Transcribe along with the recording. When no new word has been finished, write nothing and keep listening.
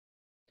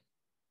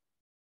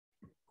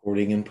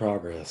Recording in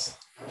progress.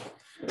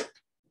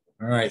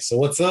 All right, so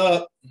what's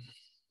up?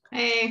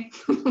 Hey.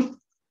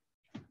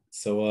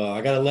 So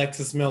I got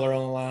Alexis Miller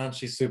on the line.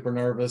 She's super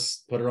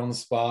nervous. Put her on the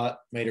spot.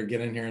 Made her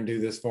get in here and do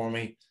this for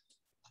me.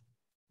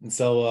 And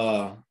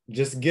so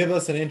just give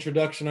us an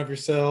introduction of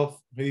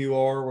yourself, who you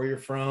are, where you're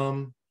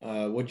from,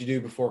 what'd you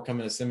do before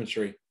coming to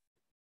Symmetry?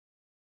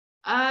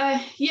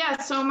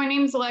 So my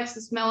name's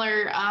Alexis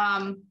Miller.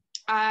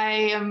 I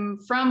am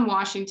from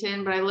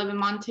Washington, but I live in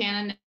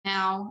Montana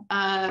now.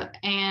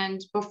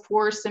 And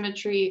before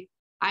Symmetry,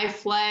 I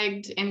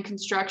flagged in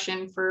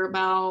construction for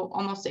about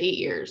almost 8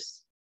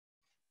 years.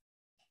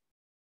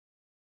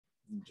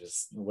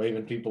 Just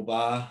waving people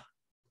by.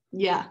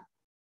 Yeah,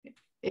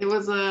 it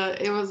was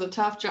a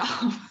tough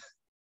job,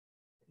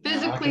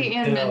 physically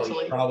and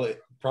mentally.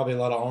 Probably a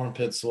lot of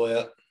armpit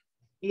sweat.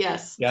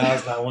 Yes.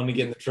 Guys not wanting to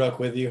get in the truck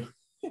with you.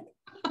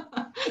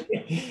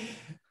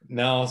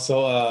 No,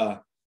 so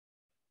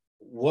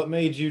what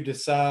made you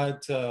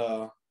decide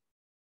to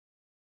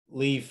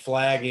leave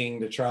flagging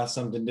to try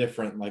something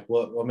different? Like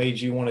what made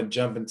you want to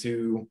jump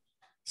into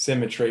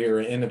Symmetry or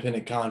an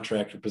independent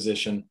contractor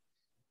position?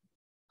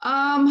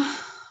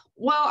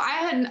 Well,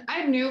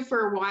 I knew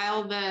for a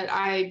while that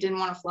I didn't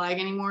want to flag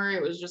anymore.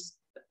 It was just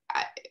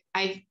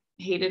I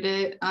hated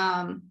it.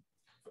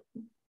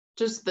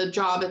 Just the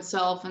job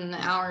itself and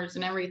the hours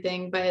and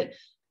everything. But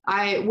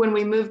when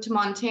we moved to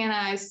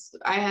Montana,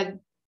 I had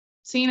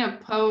seen a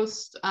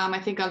post, I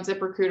think on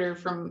ZipRecruiter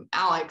from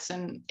Alex,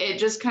 and it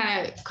just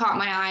kind of caught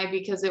my eye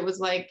because it was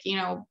like,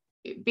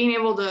 being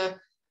able to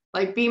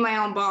like be my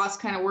own boss,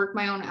 kind of work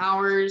my own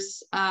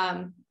hours.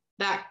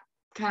 That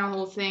kind of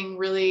whole thing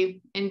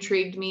really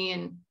intrigued me,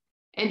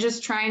 and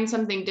just trying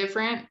something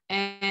different.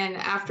 And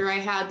after I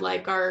had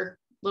like our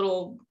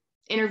little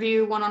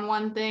interview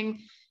one-on-one thing,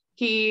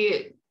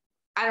 I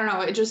don't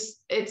know,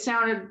 it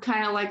sounded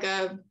kind of like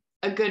a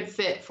good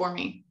fit for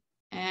me,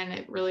 and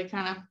it really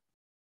kind of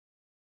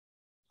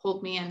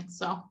pulled me in.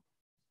 So.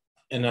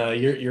 And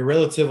you're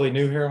relatively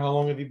new here. How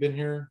long have you been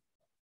here?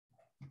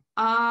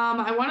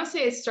 I want to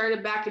say it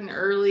started back in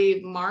early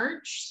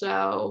March,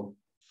 so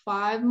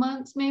 5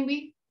 months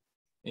maybe.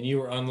 And you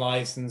were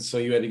unlicensed, so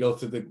you had to go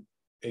through the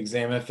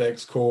Exam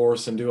FX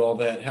course and do all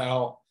that.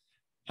 How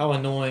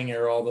annoying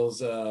are all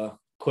those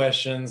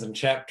questions and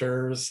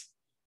chapters?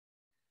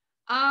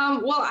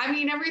 Well, I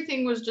mean,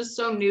 everything was just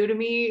so new to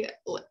me.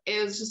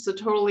 It was just a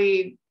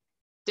totally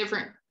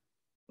different,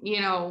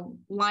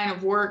 line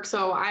of work.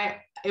 So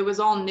it was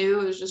all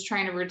new. It was just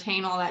trying to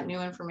retain all that new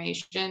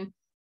information.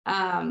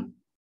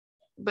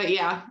 But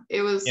yeah,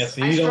 it was. Yeah,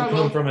 so you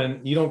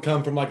don't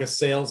come from like a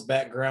sales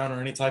background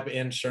or any type of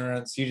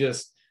insurance. You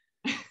just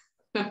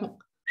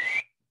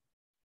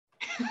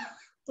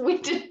we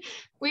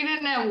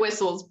didn't have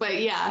whistles, but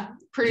yeah,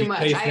 pretty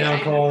much. Chase down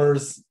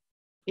cars,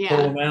 yeah.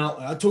 Pull them out.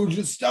 I told you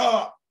to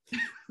stop.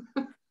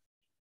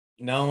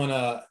 No,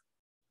 and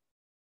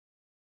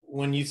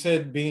when you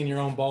said being your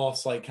own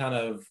boss, like kind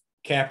of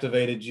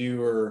captivated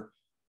you, or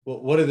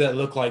what did that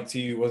look like to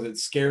you? Was it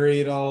scary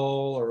at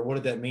all, or what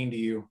did that mean to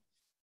you?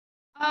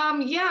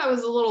 Yeah, it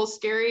was a little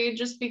scary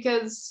just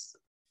because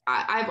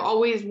I've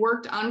always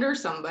worked under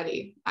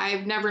somebody.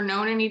 I've never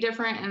known any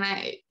different.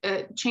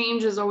 And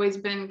change has always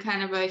been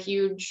kind of a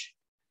huge,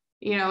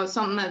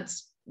 something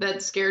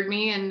that scared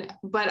me.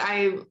 But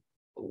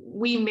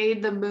we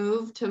made the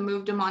move to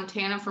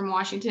Montana from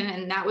Washington,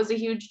 and that was a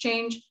huge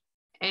change.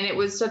 And it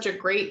was such a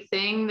great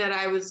thing that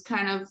I was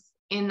kind of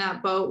in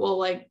that boat. Well,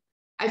 like,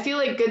 I feel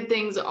like good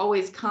things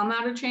always come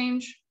out of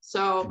change.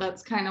 So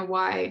that's kind of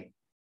why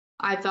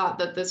I thought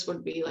that this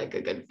would be like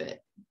a good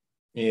fit.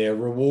 Yeah,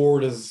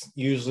 reward is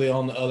usually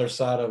on the other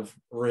side of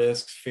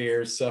risks,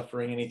 fears,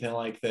 suffering, anything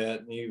like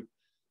that.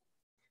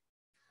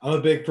 I'm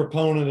a big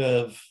proponent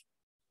of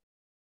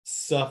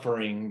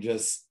suffering,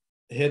 just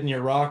hitting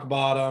your rock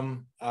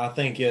bottom. I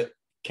think it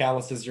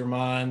calluses your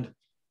mind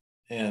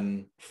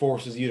and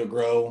forces you to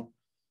grow.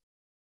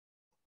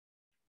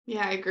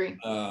 Yeah, I agree.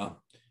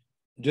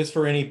 Just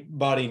for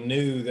anybody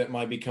new that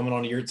might be coming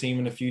onto your team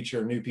in the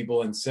future, new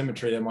people in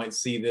Symmetry that might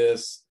see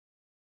this,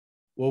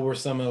 what were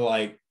some of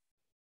like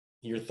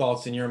your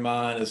thoughts in your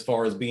mind as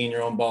far as being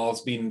your own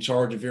boss, being in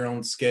charge of your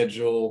own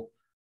schedule?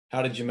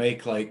 How did you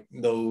make like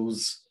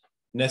those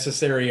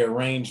necessary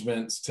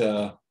arrangements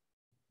to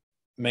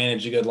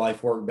manage a good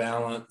life work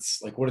balance?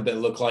 Like, what did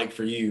that look like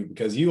for you?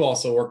 Because you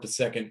also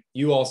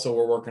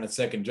were working a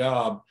second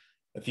job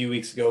a few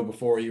weeks ago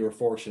before you were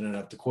fortunate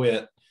enough to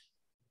quit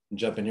and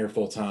jump in here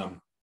full time.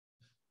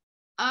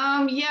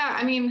 Yeah,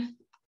 I mean,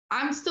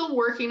 I'm still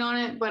working on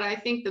it, but I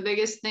think the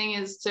biggest thing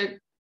is to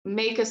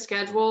make a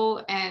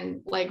schedule and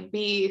like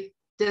be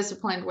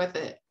disciplined with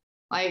it.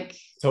 Like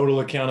total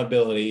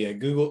accountability.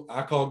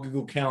 I call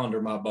Google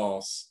Calendar my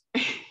boss.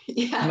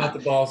 Yeah. I'm not the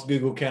boss.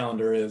 Google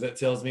Calendar is. That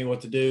tells me what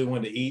to do,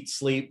 when to eat,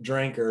 sleep,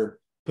 drink, or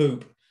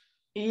poop.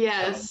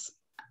 Yes.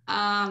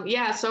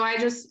 Yeah. So I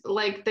just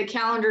like the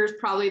calendar is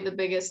probably the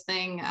biggest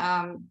thing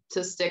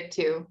to stick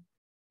to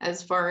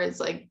as far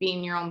as like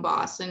being your own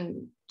boss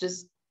and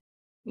just,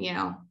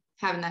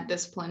 having that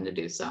discipline to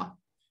do so.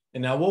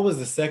 And now, what was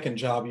the second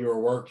job you were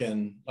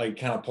working, like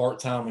kind of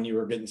part-time when you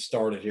were getting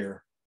started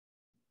here?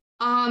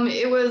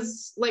 It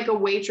was like a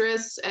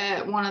waitress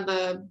at one of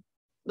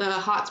the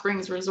hot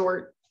springs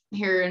resort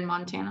here in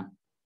Montana.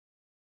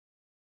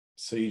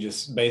 So you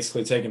just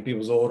basically taking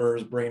people's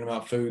orders, bringing them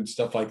out food,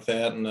 stuff like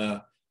that.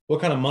 And what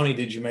kind of money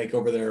did you make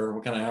over there?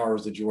 What kind of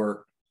hours did you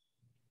work?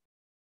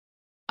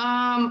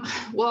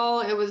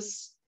 Well, it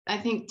was, I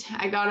think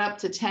I got up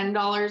to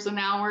 $10 an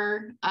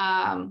hour.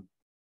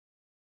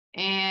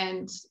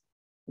 And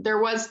there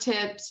was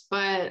tips,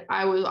 but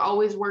I was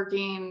always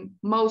working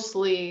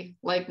mostly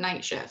like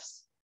night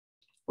shifts,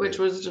 which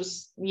was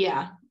just,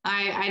 yeah,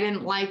 I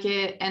didn't like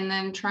it. And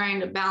then trying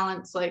to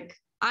balance, like,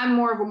 I'm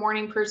more of a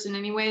morning person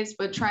anyways,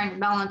 but trying to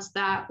balance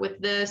that with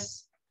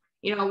this,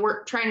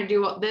 we're trying to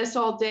do this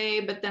all day,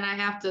 but then I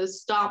have to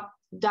stop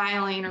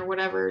dialing or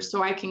whatever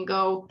so I can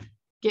go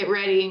get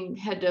ready and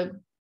head to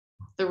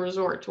the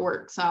resort to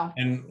work. So,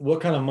 and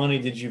what kind of money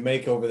did you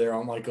make over there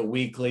on like a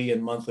weekly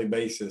and monthly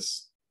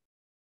basis?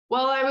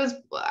 well,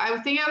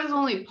 I think I was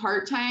only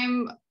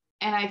part-time,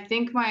 and I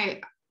think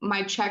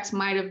my checks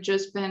might have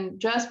just been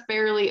just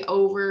barely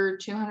over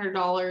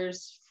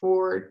 $200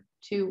 for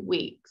 2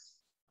 weeks.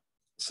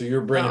 So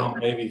you're bringing home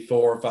maybe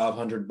 400 or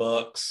 500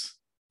 bucks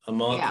a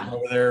month Yeah. from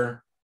over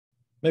there,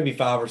 maybe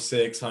 500 or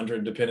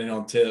 600, depending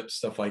on tips,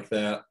 stuff like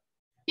that.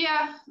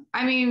 Yeah.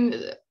 I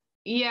mean,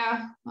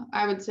 yeah,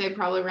 I would say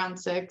probably around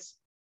 6.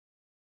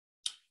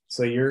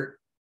 So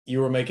you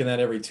were making that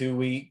every 2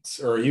 weeks,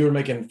 or you were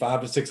making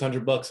 500 to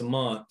 600 bucks a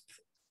month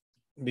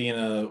being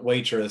a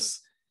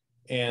waitress.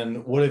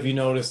 And what have you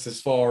noticed as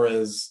far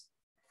as,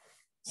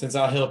 since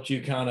I helped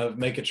you kind of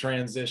make a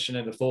transition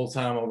into full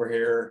time over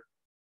here?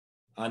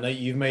 I know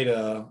you've made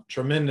a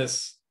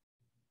tremendous,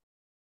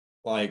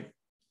 like,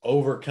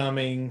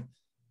 overcoming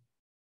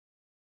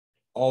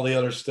all the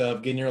other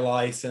stuff, getting your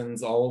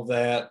license, all of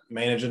that,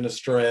 managing the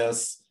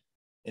stress.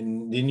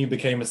 And then you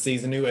became a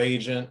seasoned new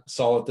agent,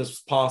 saw that this was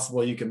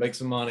possible, you could make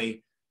some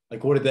money.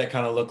 Like, what did that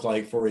kind of look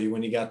like for you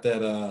when you got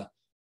that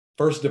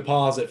first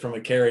deposit from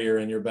a carrier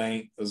in your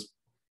bank?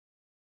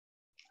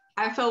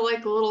 I felt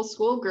like a little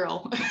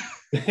schoolgirl.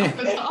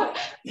 I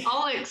was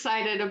all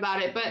excited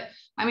about it. But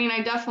I mean,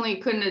 I definitely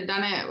couldn't have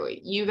done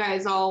it. You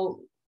guys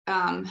all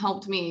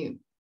helped me,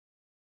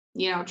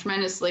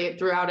 tremendously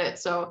throughout it.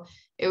 So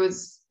it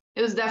was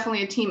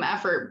definitely a team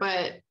effort.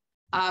 But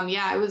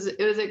yeah, it was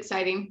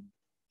exciting.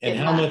 And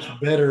how much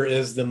better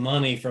is the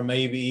money from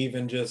maybe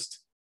even just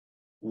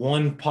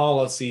one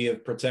policy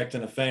of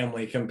protecting a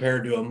family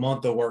compared to a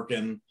month of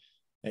working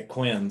at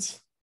Quinn's?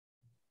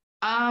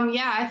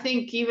 Yeah, I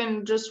think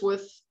even just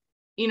with,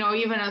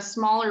 even a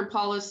smaller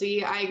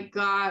policy, I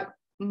got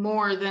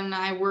more than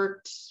I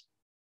worked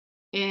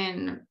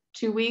in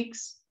 2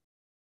 weeks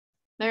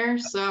there.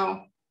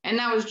 So, and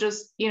that was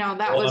just,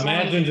 that was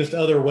imagine only, just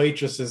other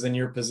waitresses in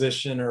your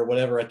position or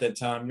whatever at that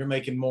time. You're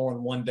making more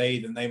in one day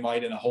than they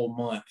might in a whole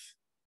month.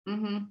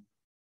 Mm-hmm.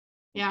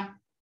 Yeah.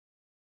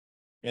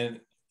 And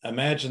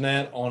imagine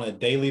that on a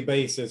daily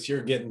basis,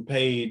 you're getting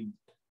paid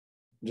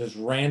just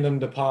random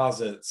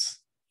deposits,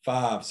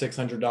 $500,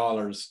 $600,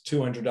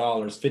 $200,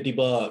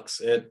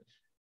 $50.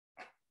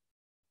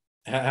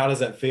 How does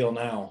that feel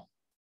now?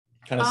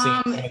 Kind of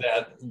seeing some of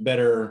that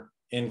better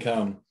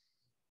income.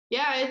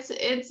 Yeah,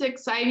 it's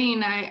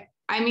exciting. I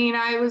mean,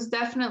 I was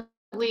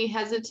definitely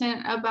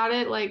hesitant about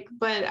it,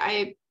 but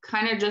I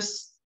kind of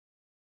just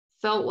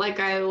felt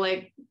like I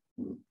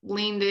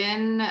leaned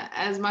in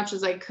as much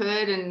as I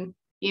could and,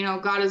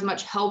 got as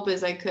much help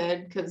as I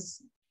could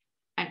because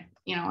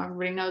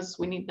everybody knows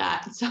we need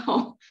that.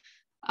 So,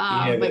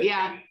 but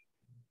yeah.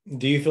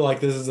 Do you feel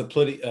like this is a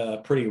pretty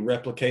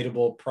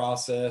replicatable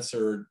process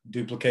or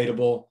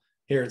duplicatable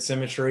here at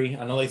Symmetry?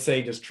 I know they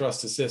say just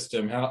trust the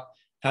system. How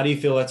do you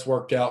feel that's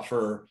worked out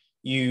for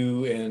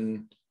you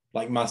and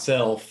like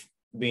myself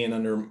being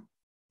under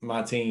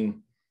my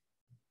team?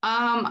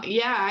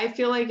 Yeah, I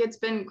feel like it's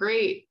been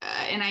great.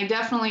 And I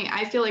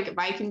feel like if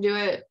I can do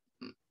it,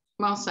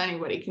 most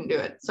anybody can do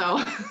it.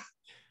 So,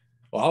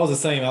 well, I was the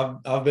same.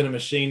 I've been a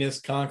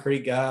machinist,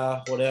 concrete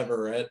guy,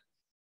 whatever.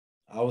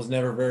 I was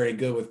never very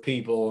good with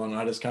people, and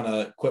I just kind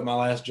of quit my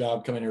last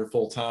job coming here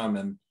full time,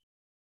 and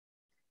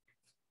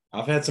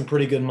I've had some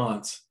pretty good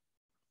months.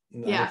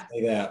 Yeah. I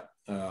say that.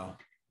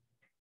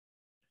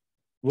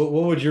 What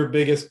would your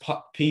biggest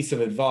piece of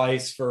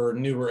advice for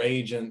newer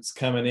agents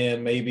coming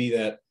in, maybe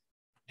that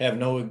have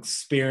no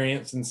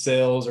experience in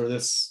sales or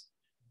this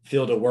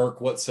field of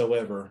work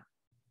whatsoever?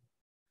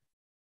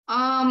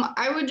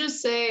 I would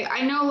just say,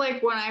 I know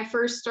when I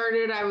first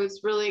started, I was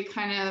really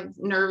kind of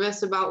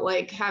nervous about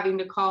having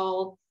to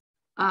call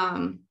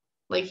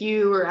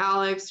you or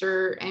Alex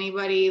or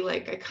anybody.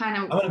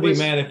 I'm going to be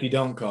mad if you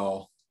don't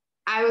call.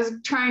 I was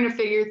trying to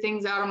figure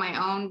things out on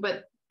my own,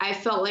 but I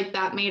felt like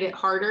that made it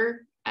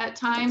harder at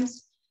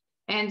times.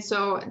 And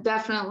so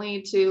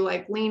definitely to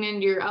lean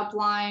into your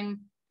upline,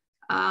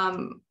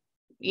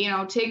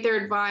 take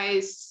their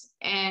advice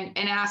and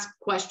ask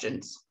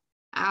questions.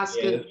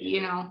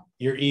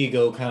 Your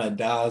ego kind of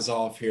dies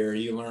off here.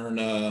 You learn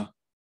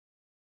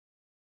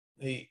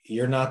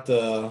you're not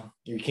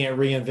you can't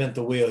reinvent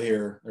the wheel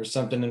here. There's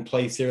something in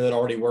place here that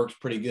already works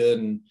pretty good.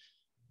 And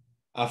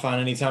I find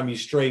anytime you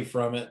stray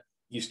from it,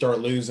 you start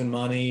losing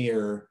money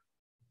or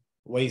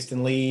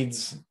wasting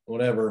leads,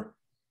 whatever.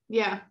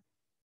 Yeah.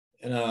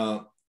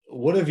 And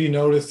what have you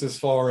noticed as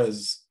far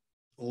as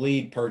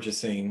lead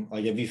purchasing?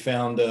 Like, have you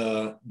found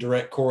a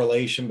direct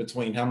correlation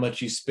between how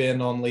much you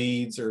spend on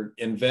leads or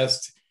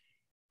invest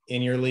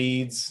in your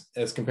leads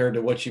as compared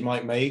to what you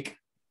might make?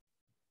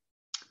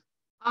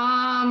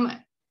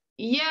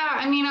 Yeah,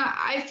 I mean,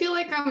 I feel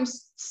like I'm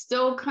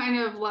still kind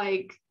of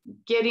like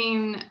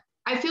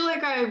I feel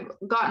like I've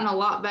gotten a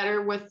lot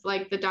better with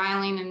like the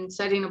dialing and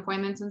setting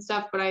appointments and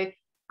stuff, but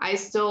I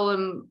still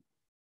am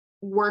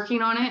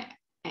working on it,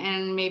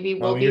 and maybe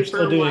will be You're for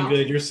still a doing while.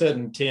 good. You're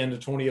setting 10 to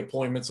 20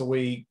 appointments a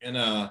week. And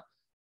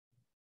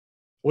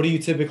what do you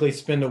typically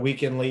spend a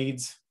week in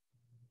leads?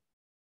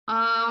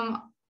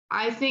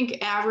 I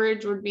think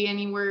average would be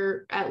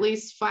anywhere at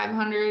least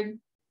 500,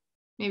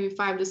 maybe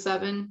 5 to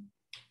 7.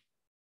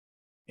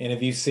 And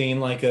have you seen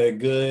like a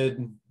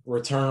good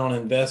return on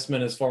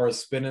investment as far as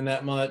spending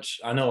that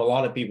much? I know a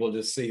lot of people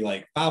just see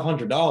like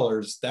 $500,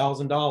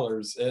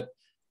 $1,000.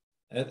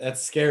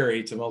 That's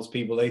scary to most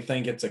people. They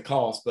think it's a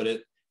cost, but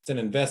it's an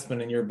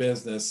investment in your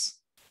business.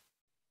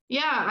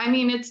 Yeah, I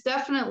mean, it's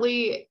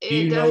definitely, Do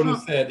you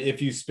notice that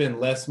if you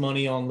spend less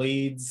money on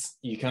leads,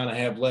 you kind of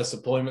have less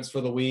appointments for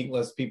the week,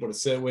 less people to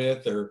sit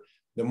with, or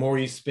the more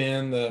you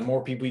spend, the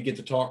more people you get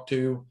to talk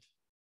to?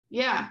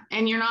 Yeah,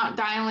 and you're not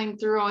dialing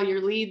through all your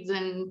leads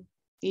in,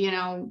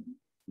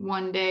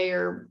 one day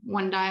or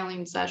one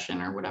dialing session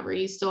or whatever.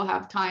 You still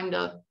have time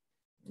to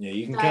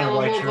You can kind of dial a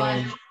write whole your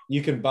own, bunch.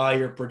 you can buy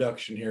your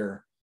production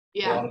here. A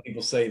lot Yeah. of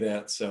people say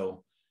that.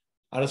 So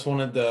I just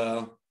wanted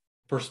the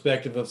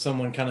perspective of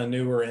someone kind of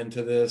newer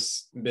into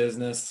this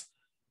business.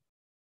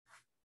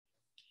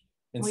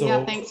 And Well, yeah,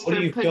 so thanks what do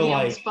for you putting feel me on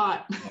the like?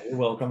 spot. You're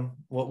welcome.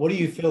 What do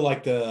you feel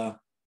like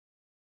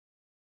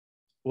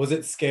was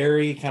it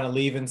scary kind of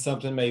leaving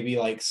something maybe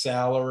like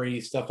salary,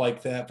 stuff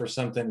like that, for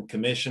something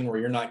commission where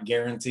you're not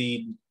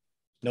guaranteed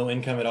no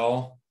income at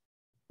all?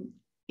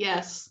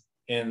 Yes.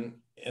 And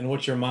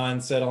what's your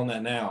mindset on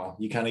that now?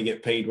 You kind of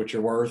get paid what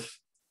you're worth?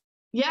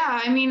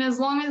 Yeah, I mean, as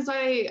long as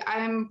I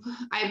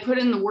put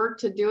in the work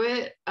to do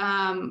it,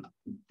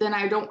 then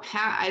I don't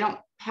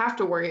have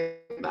to worry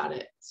about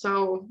it.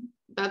 So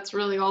that's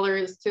really all there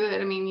is to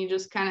it. I mean, you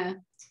just kind of,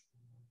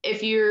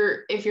 if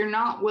you're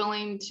not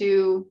willing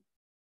to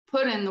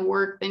put in the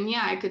work, then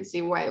yeah, I could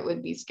see why it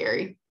would be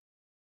scary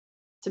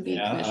to be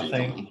I commissions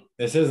think only.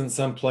 this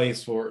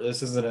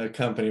isn't a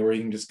company where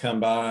you can just come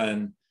by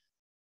and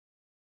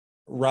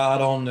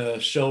ride on the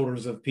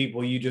shoulders of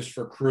people you just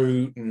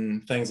recruit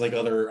and things like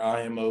other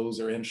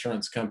IMOs or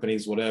insurance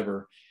companies,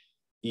 whatever.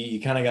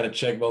 You kind of got to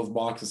check both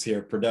boxes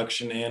here,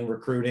 production and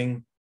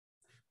recruiting.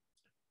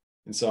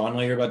 And so I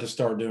know you're about to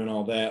start doing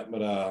all that,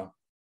 but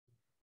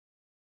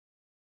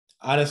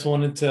I just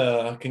wanted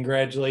to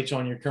congratulate you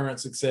on your current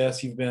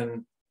success. You've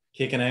been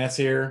kicking ass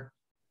here.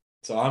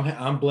 So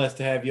I'm blessed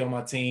to have you on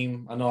my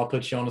team. I know I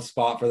put you on the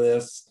spot for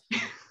this.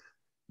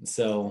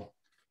 So,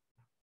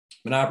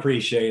 but I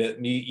appreciate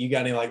it. You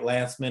got any like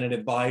last minute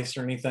advice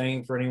or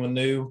anything for anyone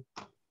new?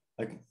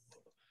 Like,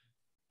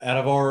 out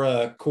of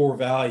our core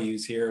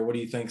values here, what do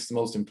you think is the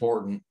most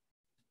important?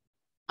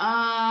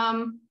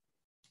 I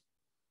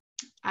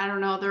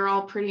don't know. They're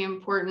all pretty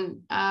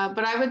important.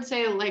 But I would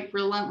say like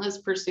relentless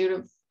pursuit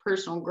of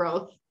personal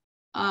growth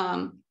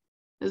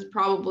is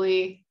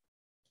probably,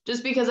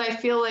 just because I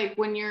feel like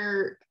when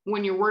you're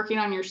working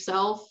on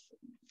yourself,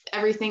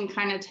 everything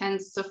kind of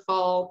tends to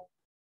fall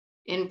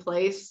in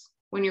place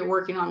when you're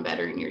working on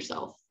bettering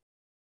yourself.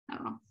 I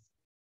don't know.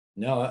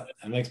 No,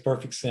 that makes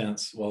perfect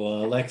sense.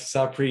 Well, Alexis,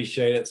 I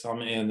appreciate it. So I'm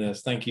going to end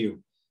this. Thank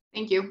you.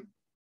 Thank you.